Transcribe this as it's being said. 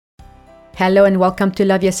Hello and welcome to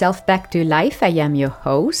Love Yourself Back to Life. I am your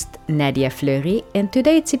host, Nadia Fleury, and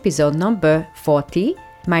today it's episode number 40,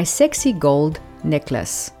 My Sexy Gold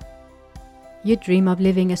Necklace. You dream of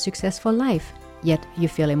living a successful life, yet you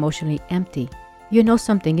feel emotionally empty. You know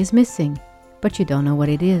something is missing, but you don't know what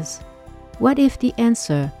it is. What if the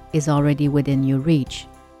answer is already within your reach?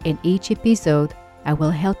 In each episode, I will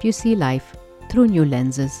help you see life through new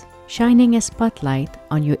lenses, shining a spotlight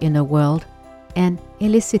on your inner world and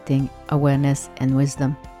eliciting awareness and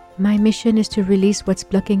wisdom. My mission is to release what's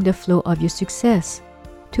blocking the flow of your success,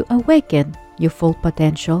 to awaken your full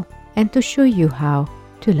potential, and to show you how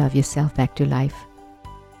to love yourself back to life.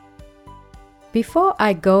 Before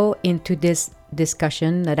I go into this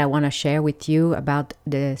discussion that I want to share with you about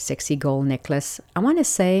the sexy gold necklace, I want to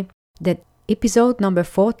say that episode number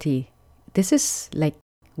 40, this is like,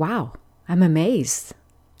 wow, I'm amazed.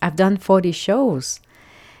 I've done 40 shows.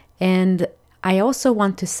 And I also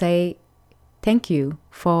want to say thank you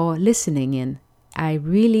for listening in. I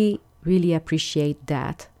really, really appreciate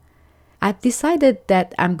that. I've decided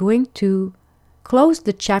that I'm going to close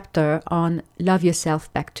the chapter on Love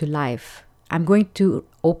Yourself Back to Life. I'm going to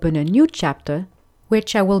open a new chapter,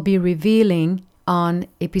 which I will be revealing on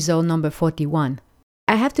episode number 41.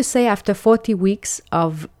 I have to say, after 40 weeks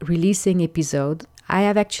of releasing episodes, I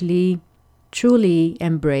have actually truly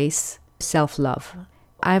embraced self-love.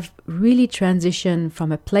 I've really transitioned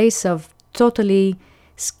from a place of totally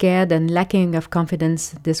scared and lacking of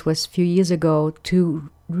confidence, this was a few years ago,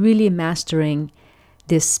 to really mastering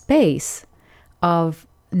this space of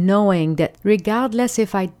knowing that regardless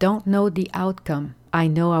if I don't know the outcome, I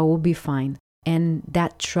know I will be fine. And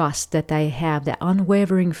that trust that I have, that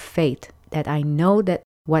unwavering faith that I know that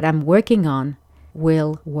what I'm working on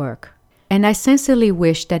will work. And I sincerely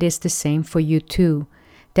wish that it's the same for you too,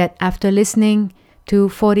 that after listening to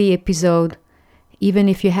 40 episodes, even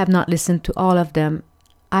if you have not listened to all of them,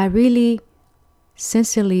 I really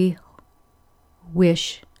sincerely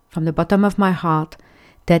wish from the bottom of my heart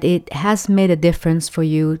that it has made a difference for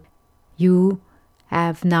you. You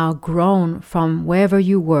have now grown from wherever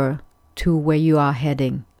you were to where you are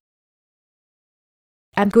heading.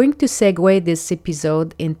 I'm going to segue this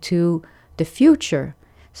episode into the future.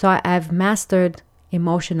 So I've mastered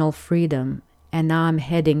emotional freedom, and now I'm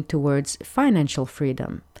heading towards financial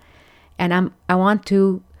freedom. And I want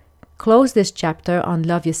to close this chapter on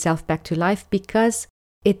Love Yourself Back to Life because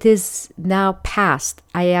it is now past.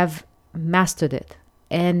 I have mastered it.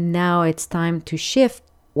 And now it's time to shift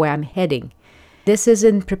where I'm heading. This is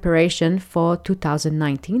in preparation for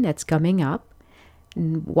 2019 that's coming up.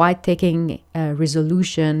 Why taking a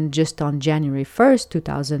resolution just on January 1st,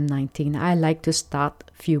 2019? I like to start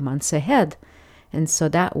a few months ahead. And so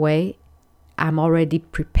that way, I'm already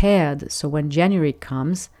prepared. So when January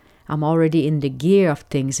comes, I'm already in the gear of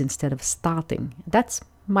things instead of starting. That's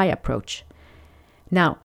my approach.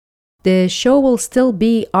 Now, the show will still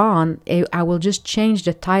be on. I will just change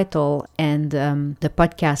the title and the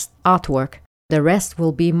podcast artwork. The rest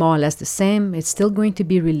will be more or less the same. It's still going to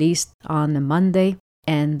be released on a Monday,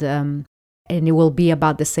 and it will be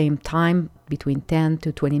about the same time, between 10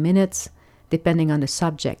 to 20 minutes, depending on the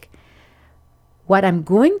subject. What I'm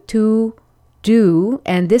going to do,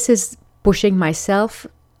 and this is pushing myself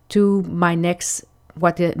to my next,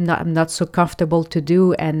 I'm not so comfortable to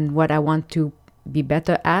do and what I want to be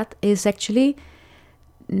better at, is actually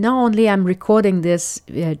not only I'm recording this,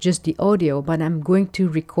 just the audio, but I'm going to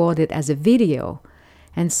record it as a video.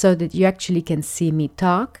 And so that you actually can see me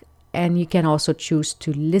talk, and you can also choose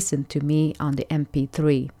to listen to me on the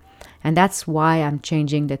MP3. And that's why I'm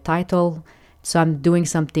changing the title. So I'm doing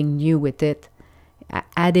something new with it,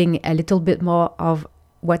 adding a little bit more of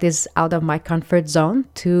what is out of my comfort zone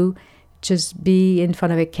to just be in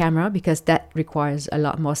front of a camera, because that requires a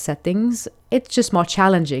lot more settings. It's just more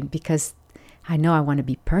challenging because I know I want to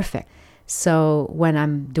be perfect. So when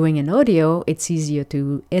I'm doing an audio, it's easier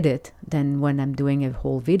to edit than when I'm doing a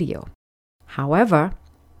whole video. However,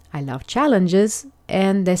 I love challenges,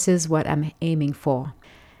 and this is what I'm aiming for.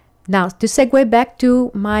 Now, to segue back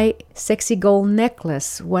to my sexy gold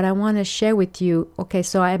necklace, what I want to share with you. Okay,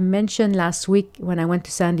 so I mentioned last week when I went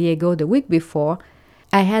to San Diego the week before,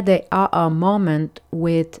 I had a aha moment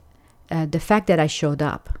with the fact that I showed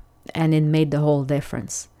up, and it made the whole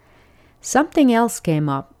difference. Something else came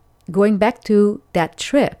up. Going back to that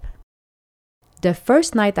trip, the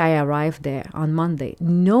first night I arrived there on Monday,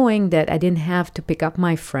 knowing that I didn't have to pick up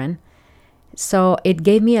my friend, so it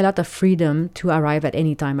gave me a lot of freedom to arrive at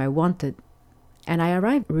any time I wanted. And I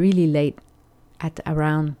arrived really late, at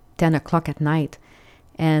around 10 o'clock at night.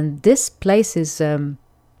 And this place is kind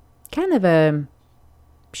of a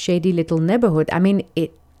shady little neighborhood. I mean,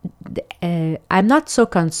 I'm not so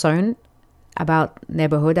concerned about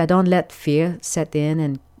neighborhood. I don't let fear set in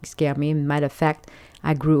and scare me. Matter of fact,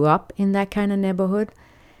 I grew up in that kind of neighborhood.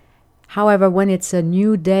 However, when it's a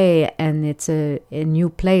new day and it's a new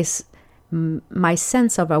place, my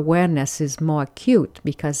sense of awareness is more acute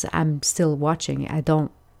because I'm still watching.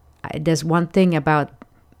 There's one thing about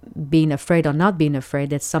being afraid or not being afraid.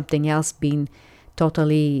 There's something else being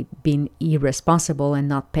irresponsible and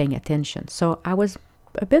not paying attention. So I was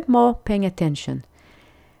a bit more paying attention.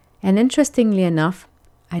 And interestingly enough,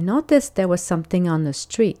 I noticed there was something on the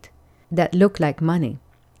street that looked like money.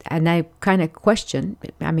 And I kind of questioned.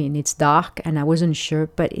 I mean, it's dark and I wasn't sure,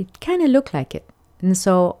 but it kind of looked like it. And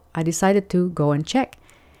so I decided to go and check.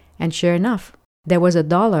 And sure enough, there was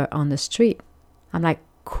 $1 on the street. I'm like,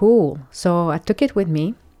 cool. So I took it with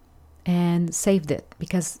me and saved it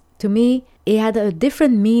because to me, it had a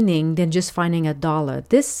different meaning than just finding $1.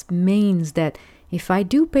 This means that if I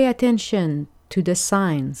do pay attention to the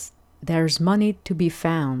signs, there's money to be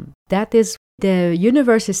found. That is, the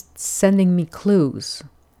universe is sending me clues.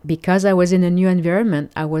 Because I was in a new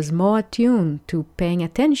environment, I was more attuned to paying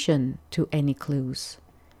attention to any clues.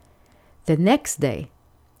 The next day,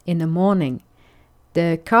 in the morning,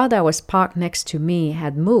 the car that was parked next to me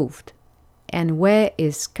had moved. And where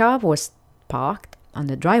his car was parked, on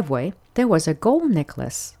the driveway, there was a gold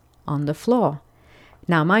necklace on the floor.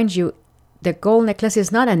 Now, mind you, the gold necklace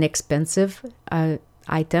is not an expensive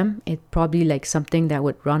item. It's probably like something that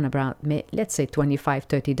would run around, let's say $25,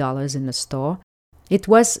 $30 in the store. It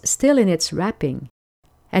was still in its wrapping.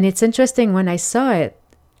 And it's interesting, when I saw it,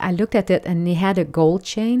 I looked at it and it had a gold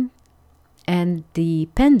chain. And the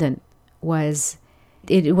pendant was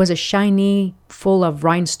a shiny, full of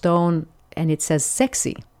rhinestone, and it says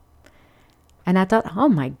sexy. And I thought, oh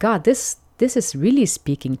my God, this is really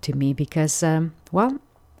speaking to me because,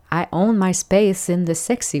 I own my space in the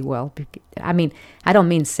sexy world. I mean, I don't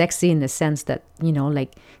mean sexy in the sense that,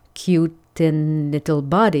 like cute and little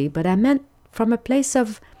body, but I meant from a place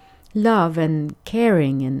of love and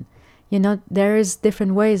caring. And, there is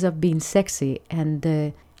different ways of being sexy.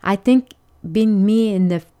 And I think being me in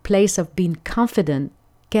the place of being confident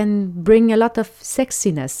can bring a lot of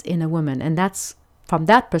sexiness in a woman. And that's, from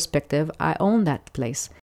that perspective, I own that place.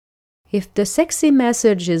 If the sexy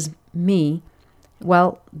message is me,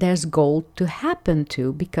 well, there's gold to happen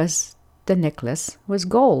to because the necklace was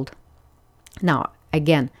gold. Now,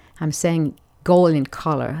 again, I'm saying gold in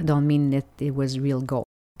color. I don't mean that it was real gold,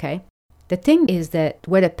 okay? The thing is that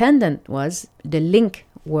where the pendant was, the link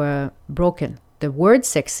were broken. The word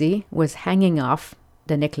sexy was hanging off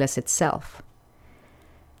the necklace itself.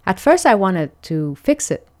 At first, I wanted to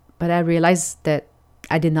fix it, but I realized that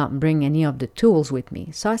I did not bring any of the tools with me.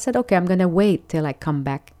 So I said, okay, I'm going to wait till I come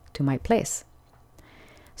back to my place.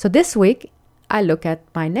 So this week, I looked at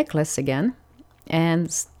my necklace again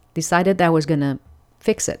and decided I was going to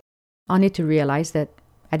fix it, only to realize that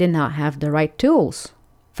I did not have the right tools.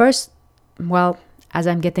 First, as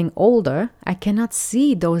I'm getting older, I cannot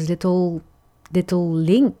see those little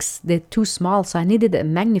links. They're too small, so I needed a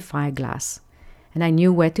magnifying glass. And I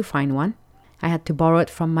knew where to find one. I had to borrow it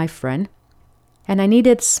from my friend. And I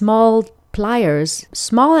needed small pliers,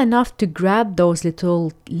 small enough to grab those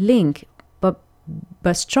little links,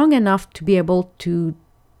 but strong enough to be able to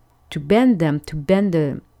bend them, to bend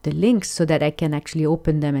the links so that I can actually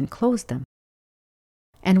open them and close them.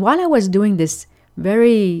 And while I was doing this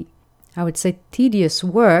very, I would say, tedious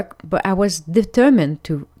work, but I was determined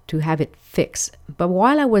to have it fixed. But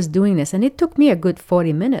while I was doing this, and it took me a good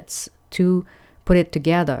 40 minutes to put it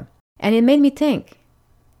together, and it made me think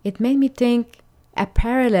a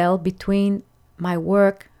parallel between my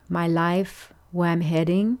work, my life, where I'm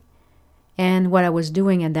heading, and what I was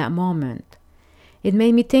doing at that moment. It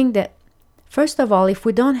made me think that, first of all, if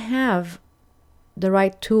we don't have the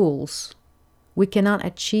right tools, we cannot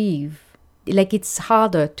achieve, it's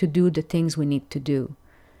harder to do the things we need to do.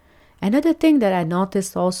 Another thing that I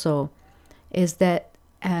noticed also is that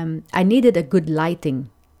I needed a good lighting.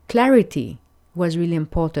 Clarity was really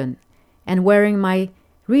important. And wearing my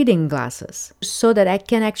reading glasses so that I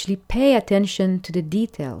can actually pay attention to the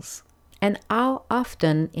details. And how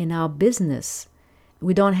often in our business,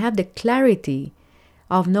 we don't have the clarity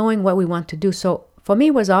of knowing what we want to do. So for me,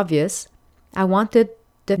 it was obvious. I wanted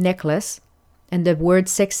the necklace and the word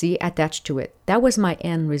sexy attached to it. That was my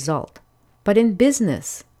end result. But in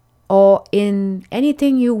business or in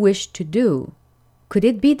anything you wish to do, could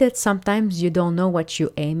it be that sometimes you don't know what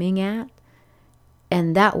you're aiming at?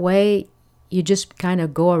 And that way, you just kind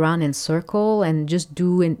of go around in circle and just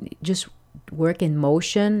work in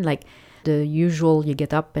motion, like the usual. You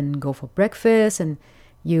get up and go for breakfast and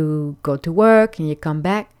you go to work and you come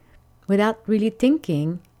back. without really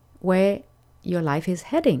thinking where your life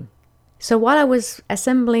is heading. So while I was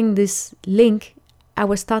assembling this link, I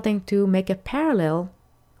was starting to make a parallel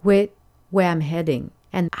with where I'm heading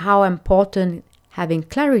and how important having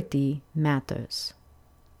clarity matters.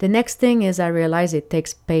 The next thing is I realize it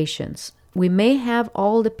takes patience. We may have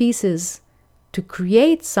all the pieces to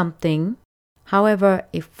create something. However,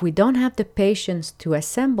 if we don't have the patience to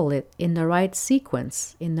assemble it in the right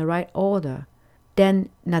sequence, in the right order, then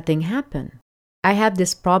nothing happens. I have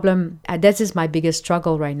this problem, this is my biggest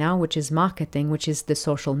struggle right now, which is marketing, which is the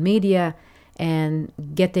social media and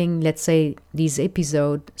getting, let's say, these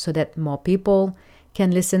episodes so that more people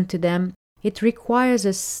can listen to them. It requires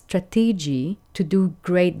a strategy to do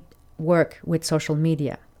great work with social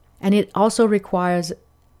media. And it also requires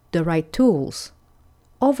the right tools.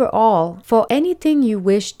 Overall, for anything you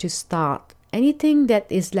wish to start, anything that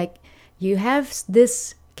is like you have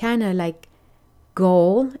this kind of like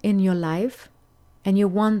goal in your life and you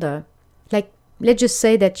wonder, like, let's just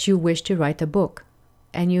say that you wish to write a book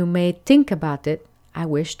and you may think about it, I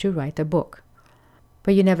wish to write a book,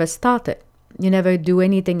 but you never start it. You never do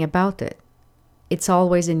anything about it. It's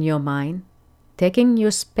always in your mind, taking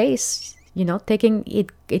your space, taking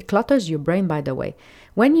it clutters your brain, by the way.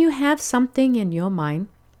 When you have something in your mind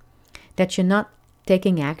that you're not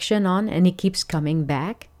taking action on and it keeps coming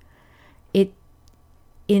back,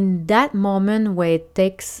 in that moment where it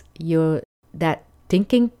takes that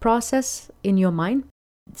thinking process in your mind,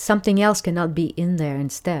 something else cannot be in there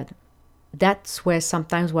instead. That's where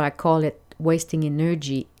sometimes what I call it wasting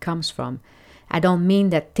energy comes from. I don't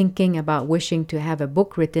mean that thinking about wishing to have a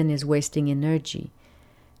book written is wasting energy.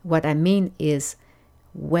 What I mean is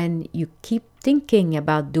when you keep thinking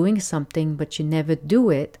about doing something but you never do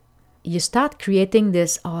it, you start creating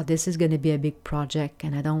this is going to be a big project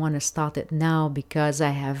and I don't want to start it now because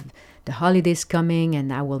I have the holidays coming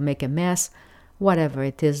and I will make a mess. Whatever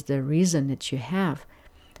it is, the reason that you have.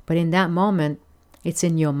 But in that moment, it's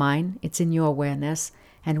in your mind, it's in your awareness.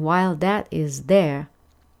 And while that is there,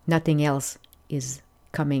 nothing else is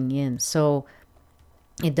coming in. So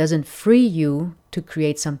it doesn't free you to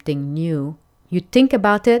create something new. You think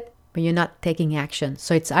about it, but you're not taking action.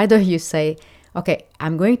 So it's either you say, okay,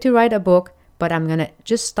 I'm going to write a book, but I'm going to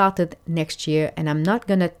just start it next year and I'm not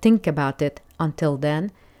going to think about it until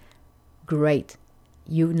then. Great.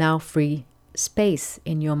 You now free space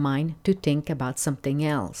in your mind to think about something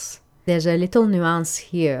else. There's a little nuance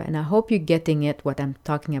here, and I hope you're getting it, what I'm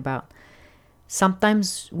talking about.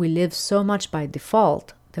 Sometimes we live so much by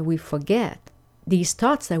default that we forget these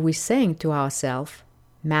thoughts that we're saying to ourselves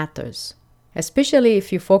matters, especially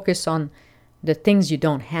if you focus on the things you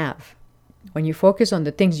don't have. When you focus on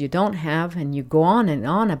the things you don't have and you go on and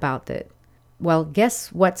on about it, well,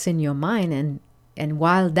 guess what's in your mind? And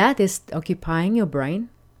while that is occupying your brain,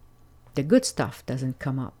 the good stuff doesn't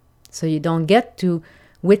come up. So you don't get to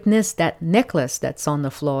witness that necklace that's on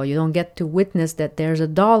the floor. You don't get to witness that there's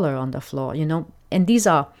 $1 on the floor, And these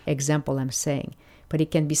are examples I'm saying. But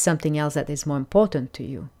it can be something else that is more important to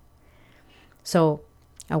you. So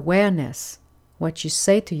awareness, what you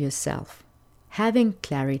say to yourself, having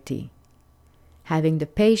clarity, having the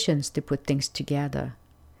patience to put things together,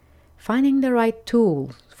 finding the right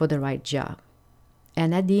tools for the right job.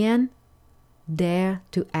 And at the end, dare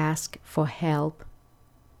to ask for help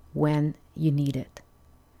when you need it.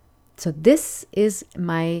 So this is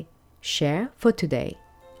my share for today.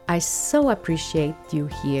 I so appreciate you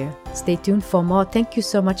here. Stay tuned for more. Thank you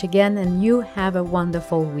so much again, and you have a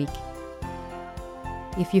wonderful week.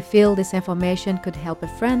 If you feel this information could help a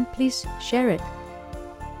friend, please share it.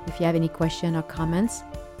 If you have any questions or comments,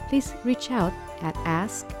 please reach out at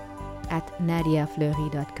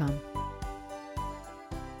ask@nadiafleury.com.